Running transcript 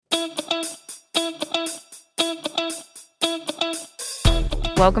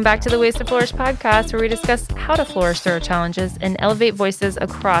Welcome back to the Ways to Flourish podcast, where we discuss how to flourish through our challenges and elevate voices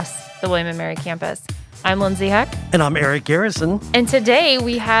across the William & Mary campus. I'm Lindsay Heck. And I'm Eric Garrison. And today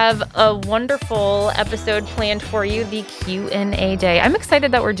we have a wonderful episode planned for you, the Q&A Day. I'm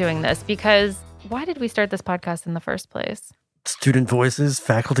excited that we're doing this because why did we start this podcast in the first place? Student voices,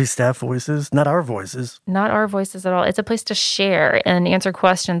 faculty, staff voices, not our voices. Not our voices at all. It's a place to share and answer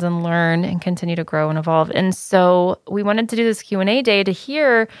questions and learn and continue to grow and evolve. And so we wanted to do this Q&A Day to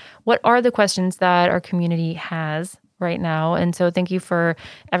hear what are the questions that our community has right now. And so thank you for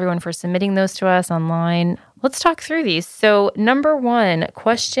everyone for submitting those to us online. Let's talk through these. So number one,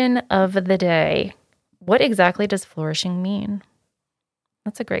 question of the day. What exactly does flourishing mean?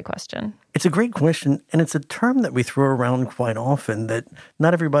 That's a great question. It's a great question, and it's a term that we throw around quite often that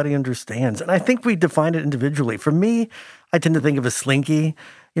not everybody understands. And I think we define it individually. For me, I tend to think of a slinky.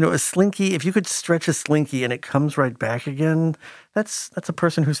 You know, a slinky, if you could stretch a slinky and it comes right back again, that's a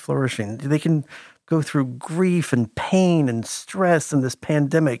person who's flourishing. They can go through grief and pain and stress and this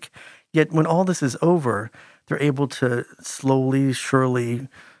pandemic, yet when all this is over, they're able to slowly, surely,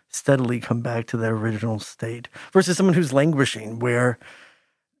 steadily come back to their original state. Versus someone who's languishing, where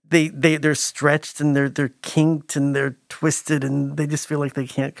they're stretched and they're kinked and they're twisted and they just feel like they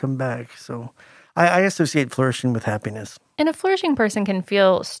can't come back. So I associate flourishing with happiness. And a flourishing person can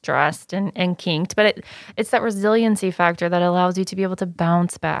feel stressed and kinked, but it's that resiliency factor that allows you to be able to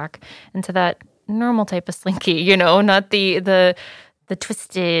bounce back into that normal type of slinky, you know, not the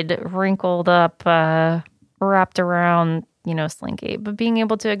twisted, wrinkled up, wrapped around, you know, slinky, but being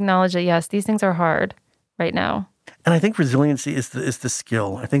able to acknowledge that, yes, these things are hard right now. And I think resiliency is the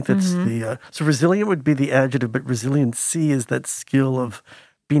skill. I think that's so resilient would be the adjective, but resiliency is that skill of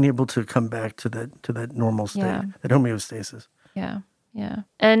being able to come back to that normal state, that homeostasis. Yeah.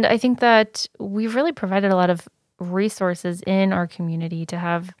 And I think that we've really provided a lot of resources in our community to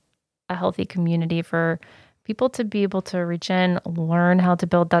have a healthy community for people to be able to reach in, learn how to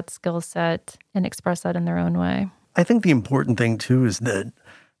build that skill set and express that in their own way. I think the important thing too is that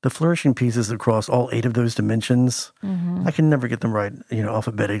the flourishing pieces across all 8 of those dimensions, I can never get them right, you know,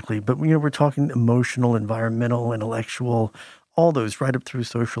 alphabetically, but we're talking emotional, environmental, intellectual, all those right up through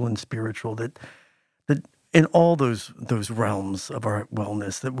social and spiritual, that in all those realms of our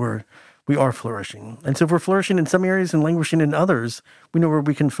wellness that we are flourishing. And so if we're flourishing in some areas and languishing in others, we know where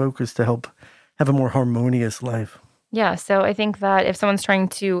we can focus to help have a more harmonious life. Yeah, so I think that if someone's trying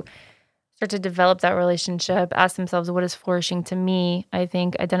to start to develop that relationship, ask themselves, what is flourishing to me? I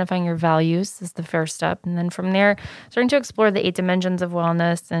think identifying your values is the first step. And then from there, starting to explore the 8 dimensions of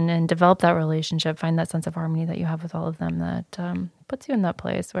wellness and develop that relationship, find that sense of harmony that you have with all of them that puts you in that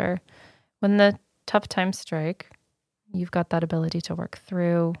place where when the tough times strike, you've got that ability to work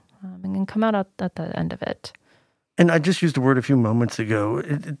through and then come out at the end of it. And I just used a word a few moments ago.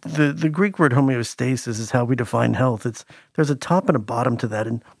 The Greek word homeostasis is how we define health. There's a top and a bottom to that,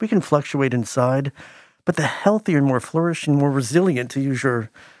 and we can fluctuate inside. But the healthier and more flourishing, more resilient, to use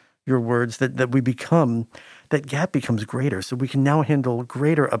your words, that we become, that gap becomes greater. So we can now handle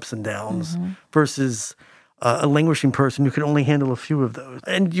greater ups and downs versus a languishing person who can only handle a few of those.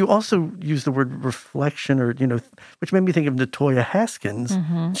 And you also use the word reflection, or, you know, which made me think of Natoya Haskins.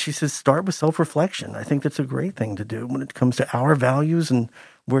 She says, start with self-reflection. I think that's a great thing to do when it comes to our values and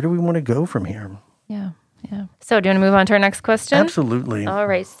where do we want to go from here. Yeah. So do you want to move on to our next question? Absolutely. All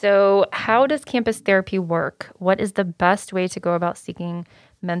right. So how does campus therapy work? What is the best way to go about seeking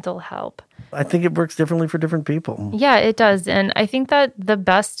mental help? I think it works differently for different people. Yeah, it does. And I think that the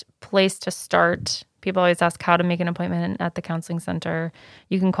best place to start, people always ask how to make an appointment at the counseling center.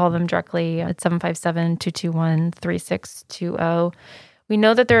 You can call them directly at 757-221-3620. We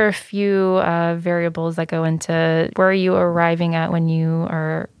know that there are a few variables that go into where are you arriving at when you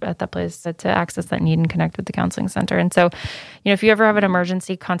are at that place to access that need and connect with the counseling center. And so, you know, if you ever have an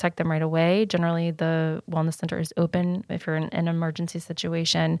emergency, contact them right away. Generally, the wellness center is open. If you're in an emergency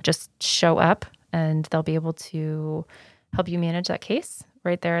situation, just show up and they'll be able to help you manage that case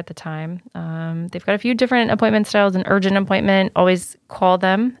right there at the time. They've got a few different appointment styles. An urgent appointment, always call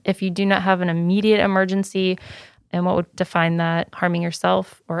them. If you do not have an immediate emergency, and what would define that? Harming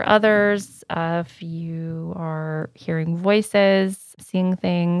yourself or others. If you are hearing voices, seeing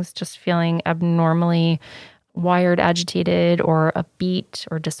things, just feeling abnormally wired, agitated, or upbeat,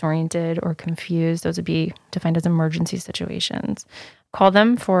 or disoriented, or confused, those would be defined as emergency situations. Call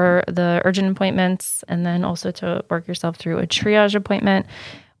them for the urgent appointments, and then also to work yourself through a triage appointment,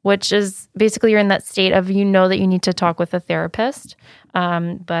 which is basically you're in that state of, you know, that you need to talk with a therapist,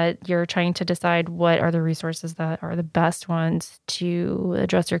 but you're trying to decide what are the resources that are the best ones to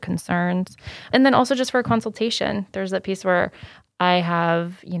address your concerns. And then also just for a consultation, there's that piece where I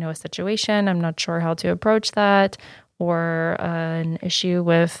have, a situation, I'm not sure how to approach that, or an issue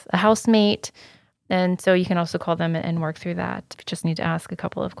with a housemate. And so you can also call them and work through that. You just need to ask a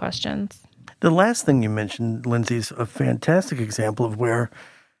couple of questions. The last thing you mentioned, Lindsay, is a fantastic example of where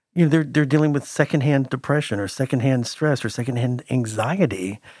they're dealing with secondhand depression or secondhand stress or secondhand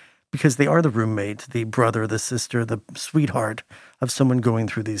anxiety because they are the roommate, the brother, the sister, the sweetheart of someone going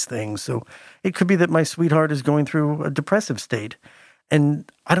through these things. So it could be that my sweetheart is going through a depressive state and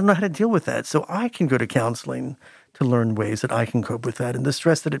I don't know how to deal with that. So I can go to counseling to learn ways that I can cope with that and the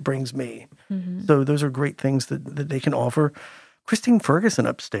stress that it brings me. Mm-hmm. So those are great things that they can offer. Christine Ferguson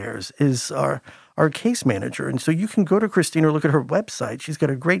upstairs is our case manager. And so you can go to Christine or look at her website. She's got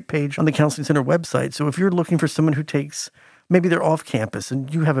a great page on the Counseling Center website. So if you're looking for someone who maybe they're off campus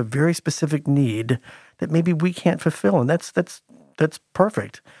and you have a very specific need that maybe we can't fulfill, and that's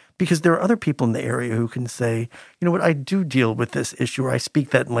perfect because there are other people in the area who can say, you know what, I do deal with this issue, or I speak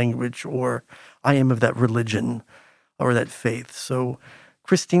that language, or I am of that religion or that faith. So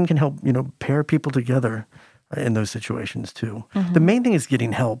Christine can help, pair people together in those situations too. Mm-hmm. The main thing is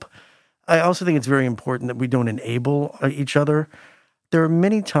getting help. I also think it's very important that we don't enable each other. There are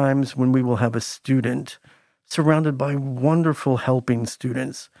many times when we will have a student surrounded by wonderful helping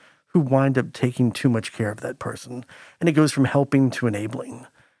students who wind up taking too much care of that person. And it goes from helping to enabling.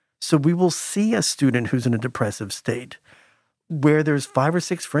 So we will see a student who's in a depressive state where there's 5 or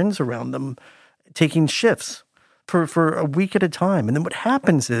 6 friends around them taking shifts for a week at a time. And then what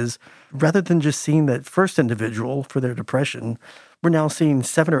happens is, rather than just seeing that first individual for their depression, we're now seeing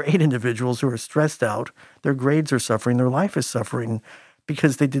 7 or 8 individuals who are stressed out. Their grades are suffering. Their life is suffering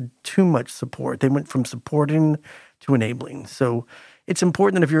because they did too much support. They went from supporting to enabling. So it's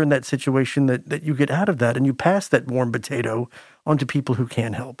important that if you're in that situation that you get out of that and you pass that warm potato onto people who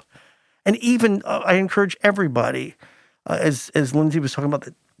can help. And even I encourage everybody, as Lindsay was talking about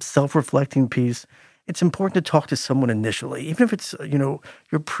the self-reflecting piece, it's important to talk to someone initially, even if it's, your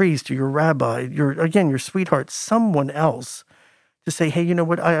priest or your rabbi, your sweetheart, someone else, to say, hey, you know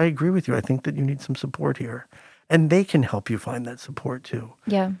what, I agree with you. I think that you need some support here. And they can help you find that support too.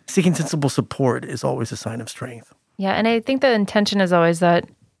 Yeah. Seeking sensible support is always a sign of strength. Yeah, and I think the intention is always that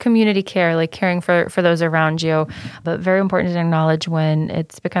community care, like caring for those around you, but very important to acknowledge when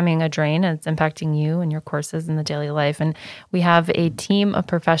it's becoming a drain and it's impacting you and your courses in the daily life. And we have a team of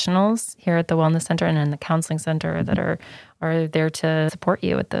professionals here at the Wellness Center and in the Counseling Center that are there to support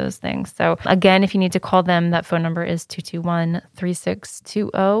you with those things. So again, if you need to call them, that phone number is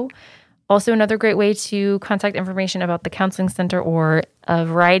 221-3620. Also, another great way to contact information about the Counseling Center or a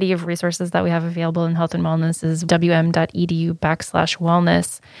variety of resources that we have available in health and wellness is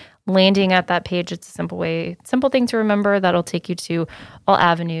wm.edu/wellness. Landing at that page, it's a simple thing to remember that'll take you to all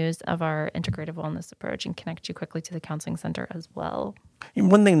avenues of our integrative wellness approach and connect you quickly to the Counseling Center as well.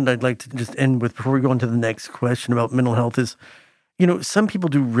 One thing that I'd like to just end with before we go on to the next question about mental health is, some people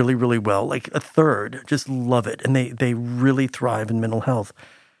do really, really well. Like a third just love it, and they really thrive in mental health.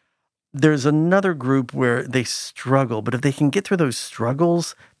 There's another group where they struggle, but if they can get through those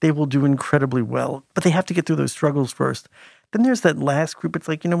struggles, they will do incredibly well. But they have to get through those struggles first. Then there's that last group. It's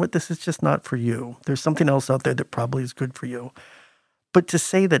like, you know what, this is just not for you. There's something else out there that probably is good for you. But to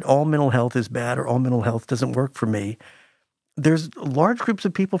say that all mental health is bad or all mental health doesn't work for me, there's large groups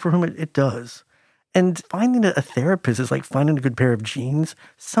of people for whom it does. And finding a therapist is like finding a good pair of jeans.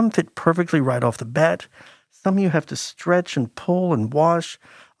 Some fit perfectly right off the bat. Some you have to stretch and pull and wash.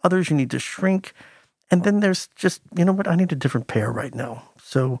 Others you need to shrink. And then there's just, you know what, I need a different pair right now.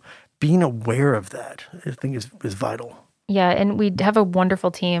 So being aware of that, I think, is vital. Yeah, and we have a wonderful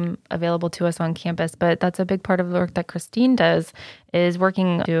team available to us on campus, but that's a big part of the work that Christine does, is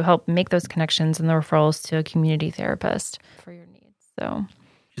working to help make those connections and the referrals to a community therapist for your needs. So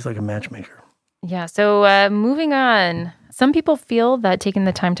she's like a matchmaker. Yeah, so moving on. Some people feel that taking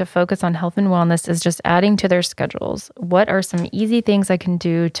the time to focus on health and wellness is just adding to their schedules. What are some easy things I can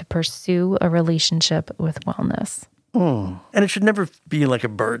do to pursue a relationship with wellness? And it should never be like a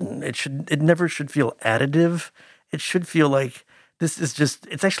burden. It never should feel additive. It should feel like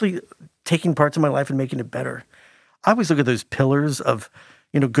it's actually taking parts of my life and making it better. I always look at those pillars of,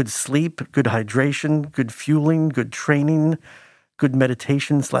 good sleep, good hydration, good fueling, good training, good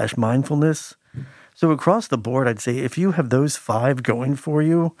meditation / mindfulness. So across the board, I'd say if you have those 5 going for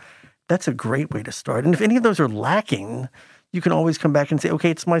you, that's a great way to start. And if any of those are lacking, you can always come back and say, okay,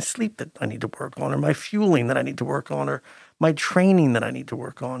 it's my sleep that I need to work on, or my fueling that I need to work on, or my training that I need to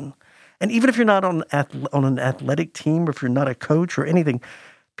work on. And even if you're not on an athletic team, or if you're not a coach or anything,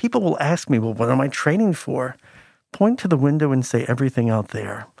 people will ask me, well, what am I training for? Point to the window and say everything out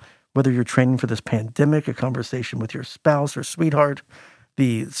there. Whether you're training for this pandemic, a conversation with your spouse or sweetheart,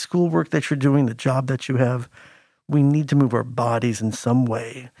 the schoolwork that you're doing, the job that you have, we need to move our bodies in some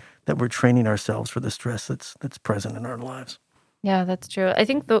way that we're training ourselves for the stress that's present in our lives. Yeah, that's true. I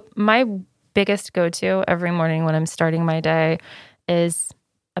think my biggest go-to every morning when I'm starting my day is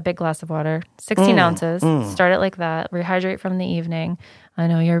a big glass of water, 16 ounces. Start it like that. Rehydrate from the evening. I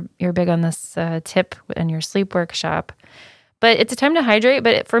know you're big on this tip in your sleep workshop. But it's a time to hydrate.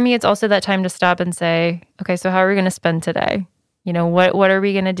 But for me, it's also that time to stop and say, okay, so how are we going to spend today? What are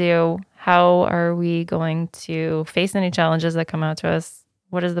we going to do? How are we going to face any challenges that come out to us?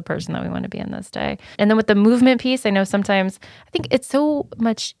 What is the person that we want to be in this day? And then with the movement piece, I know sometimes, I think it's so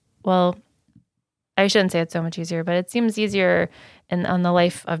much, well, I shouldn't say it's so much easier, but it seems easier on the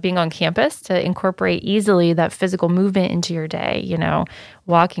life of being on campus to incorporate easily that physical movement into your day,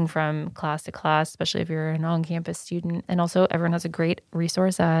 walking from class to class, especially if you're an on-campus student. And also everyone has a great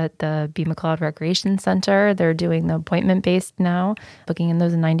resource at the B. McLeod Recreation Center. They're doing the appointment-based now, booking in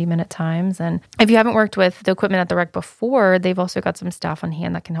those 90-minute times. And if you haven't worked with the equipment at the rec before, they've also got some staff on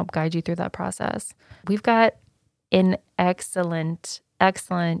hand that can help guide you through that process. We've got an excellent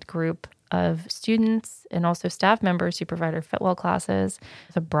group of students and also staff members who provide our Fitwell classes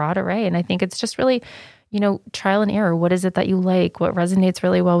with a broad array. And I think it's just really, trial and error. What is it that you like? What resonates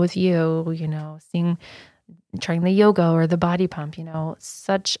really well with you? Trying the yoga or the body pump,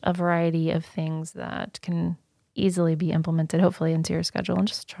 such a variety of things that can easily be implemented, hopefully, into your schedule and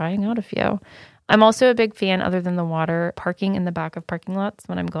just trying out a few. I'm also a big fan, other than the water, parking in the back of parking lots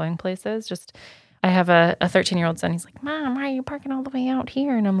when I'm going places. I have a 13-year-old son. He's like, Mom, why are you parking all the way out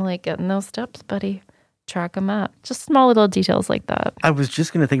here? And I'm like, getting those steps, buddy. Track them up. Just small little details like that. I was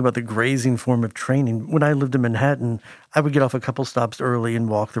just going to think about the grazing form of training. When I lived in Manhattan, I would get off a couple stops early and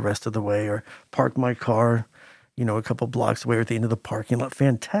walk the rest of the way, or park my car, a couple blocks away at the end of the parking lot.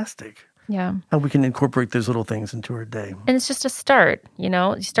 Fantastic. Yeah. How we can incorporate those little things into our day. And it's just a start,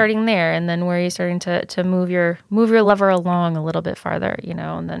 starting there, and then where you're starting to move your lever along a little bit farther,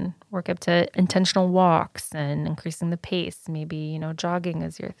 and then work up to intentional walks and increasing the pace. Maybe, jogging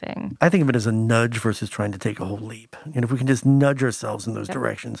is your thing. I think of it as a nudge versus trying to take a whole leap. If we can just nudge ourselves in those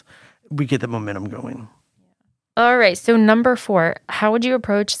directions, we get that momentum going. All right. So number 4, how would you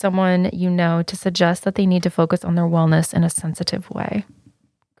approach someone to suggest that they need to focus on their wellness in a sensitive way?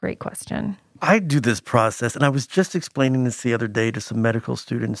 Great question. I do this process, and I was just explaining this the other day to some medical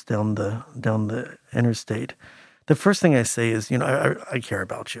students down the interstate. The first thing I say is, I care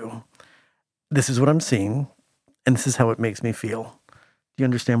about you. This is what I'm seeing, and this is how it makes me feel. Do you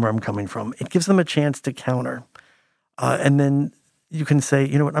understand where I'm coming from? It gives them a chance to counter. And then you can say,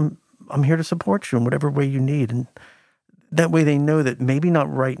 you know what, I'm here to support you in whatever way you need. And that way they know that maybe not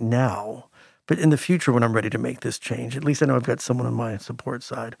right now, but in the future, when I'm ready to make this change, at least I know I've got someone on my support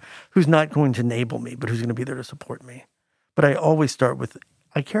side who's not going to enable me, but who's going to be there to support me. But I always start with,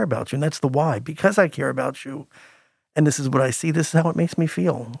 I care about you. And that's the why. Because I care about you, and this is what I see, this is how it makes me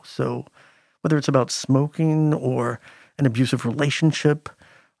feel. So whether it's about smoking or an abusive relationship,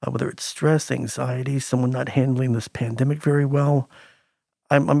 whether it's stress, anxiety, someone not handling this pandemic very well,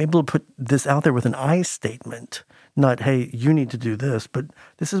 I'm able to put this out there with an I statement. Not, hey, you need to do this, but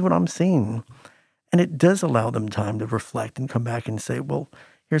this is what I'm seeing. And it does allow them time to reflect and come back and say, well,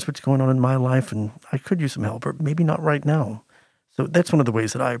 here's what's going on in my life, and I could use some help, or maybe not right now. So that's one of the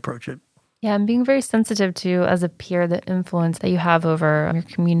ways that I approach it. Yeah, and being very sensitive to, as a peer, the influence that you have over your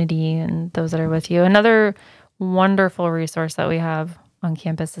community and those that are with you. Another wonderful resource that we have on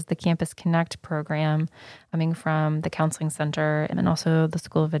campus is the Campus Connect program, coming from the Counseling Center and also the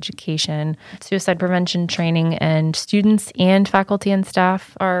School of Education. Suicide prevention training, and students and faculty and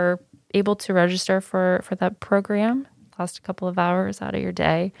staff are able to register for that program. It lasts a couple of hours out of your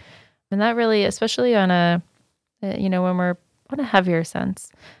day. And that really, especially on when we're on a heavier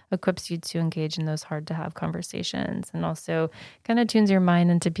sense, equips you to engage in those hard to have conversations, and also kind of tunes your mind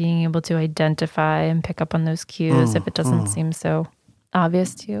into being able to identify and pick up on those cues if it doesn't seem so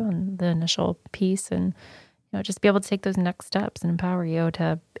obvious to you in the initial piece, and just be able to take those next steps and empower you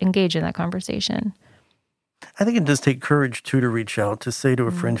to engage in that conversation. I think it does take courage too to reach out, to say to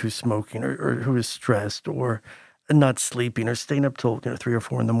a friend who's smoking or who is stressed or not sleeping or staying up till 3 or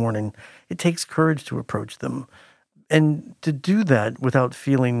 4 in the morning. It takes courage to approach them, and to do that without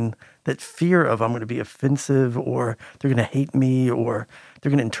feeling that fear of, I'm going to be offensive, or they're going to hate me, or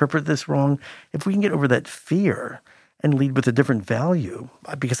they're going to interpret this wrong. If we can get over that fear and lead with a different value,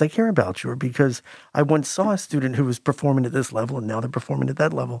 because I care about you, or because I once saw a student who was performing at this level and now they're performing at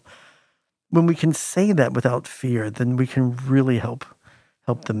that level. When we can say that without fear, then we can really help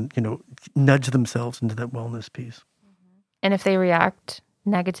them, nudge themselves into that wellness piece. And if they react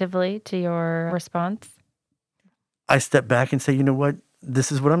negatively to your response? I step back and say, you know what?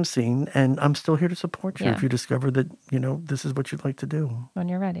 This is what I'm seeing, and I'm still here to support you Yeah. if you discover that, this is what you'd like to do. When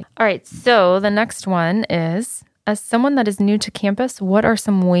you're ready. All right. So the next one is, as someone that is new to campus, what are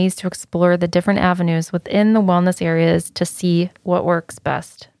some ways to explore the different avenues within the wellness areas to see what works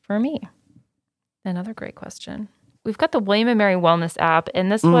best for me? Another great question. We've got the William & Mary Wellness app,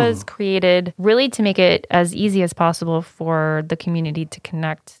 and this was created really to make it as easy as possible for the community to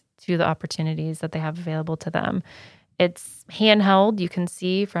connect to the opportunities that they have available to them. It's handheld. You can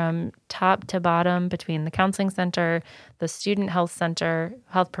see from top to bottom between the counseling center, the student health center,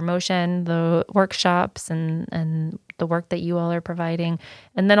 health promotion, the workshops, and the work that you all are providing,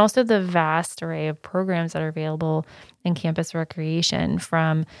 and then also the vast array of programs that are available in campus recreation,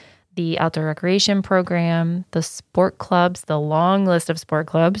 from the outdoor recreation program, the sport clubs, the long list of sport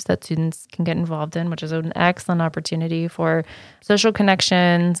clubs that students can get involved in, which is an excellent opportunity for social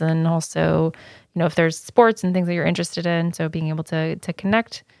connections, and also, if there's sports and things that you're interested in, so being able to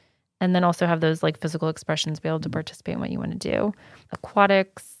connect, and then also have those like physical expressions, be able to participate in what you want to do.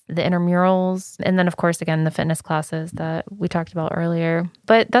 Aquatics, the intramurals, and then of course, again, the fitness classes that we talked about earlier.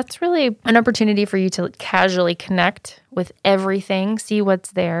 But that's really an opportunity for you to casually connect with everything, see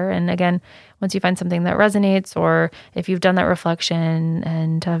what's there. And again, once you find something that resonates, or if you've done that reflection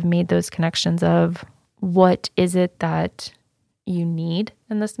and have made those connections of what is it that you need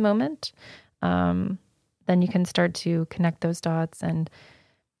in this moment, then you can start to connect those dots and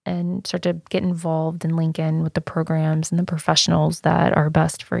start to get involved and link in with the programs and the professionals that are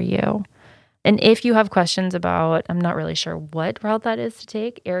best for you. And if you have questions about, I'm not really sure what route that is to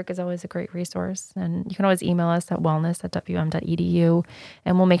take, Eric is always a great resource. And you can always email us at wellness@wm.edu.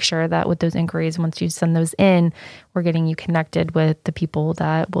 And we'll make sure that with those inquiries, once you send those in, we're getting you connected with the people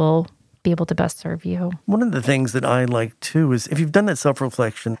that will be able to best serve you. One of the things that I like too is if you've done that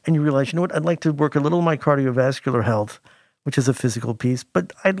self-reflection and you realize, I'd like to work a little on my cardiovascular health, which is a physical piece,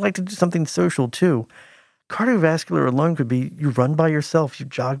 but I'd like to do something social too. Cardiovascular alone could be you run by yourself, you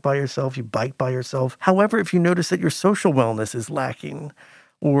jog by yourself, you bike by yourself. However, if you notice that your social wellness is lacking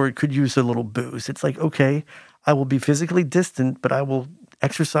or it could use a little boost, it's like, okay, I will be physically distant, but I will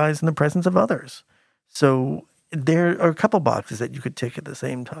exercise in the presence of others. So there are a couple boxes that you could tick at the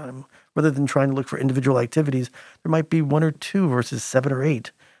same time. Rather than trying to look for individual activities, there might be 1 or 2 versus 7 or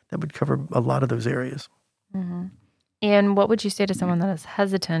 8 that would cover a lot of those areas. Mm-hmm. And what would you say to someone that is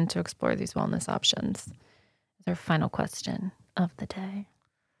hesitant to explore these wellness options? Is our final question of the day.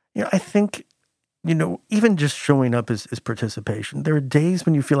 I think, even just showing up is participation. There are days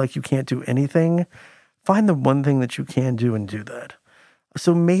when you feel like you can't do anything. Find the one thing that you can do and do that.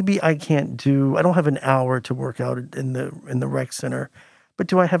 So maybe I don't have an hour to work out in the rec center, but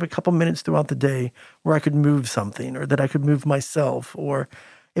do I have a couple minutes throughout the day where I could move something, or that I could move myself, or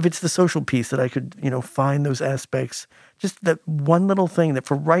if it's the social piece that I could, find those aspects, just that one little thing that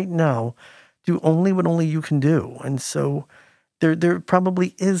for right now, do only what only you can do. And so there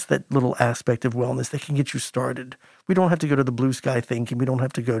probably is that little aspect of wellness that can get you started. We don't have to go to the blue sky thinking. We don't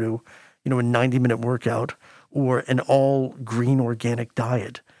have to go to, a 90-minute workout or an all green organic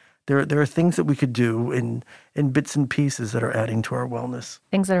diet. There are things that we could do in bits and pieces that are adding to our wellness.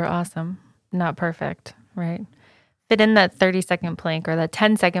 Things that are awesome, not perfect, right? Fit in that 30-second plank or that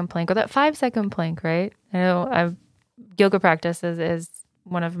 10-second plank or that 5-second plank, right? I know yoga practice is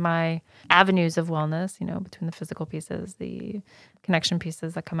one of my avenues of wellness, between the physical pieces, the connection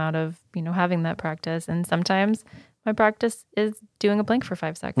pieces that come out of, having that practice. And sometimes my practice is doing a plank for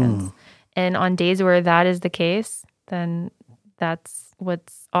 5 seconds. And on days where that is the case, then that's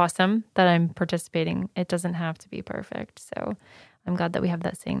what's awesome that I'm participating. It doesn't have to be perfect. So I'm glad that we have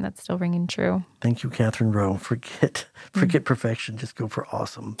that saying that's still ringing true. Thank you, Catherine Rowe. Forget perfection. Just go for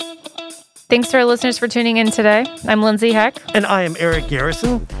awesome. Thanks to our listeners for tuning in today. I'm Lindsay Heck. And I am Eric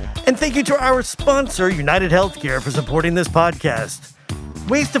Garrison. And thank you to our sponsor, United Healthcare, for supporting this podcast.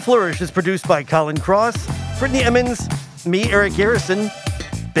 Ways to Flourish is produced by Colin Cross, Brittany Emmons, me, Eric Garrison,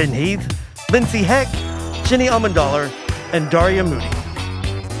 Ben Heath, Lindsay Heck, Jenny Almendaler, and Daria Moody.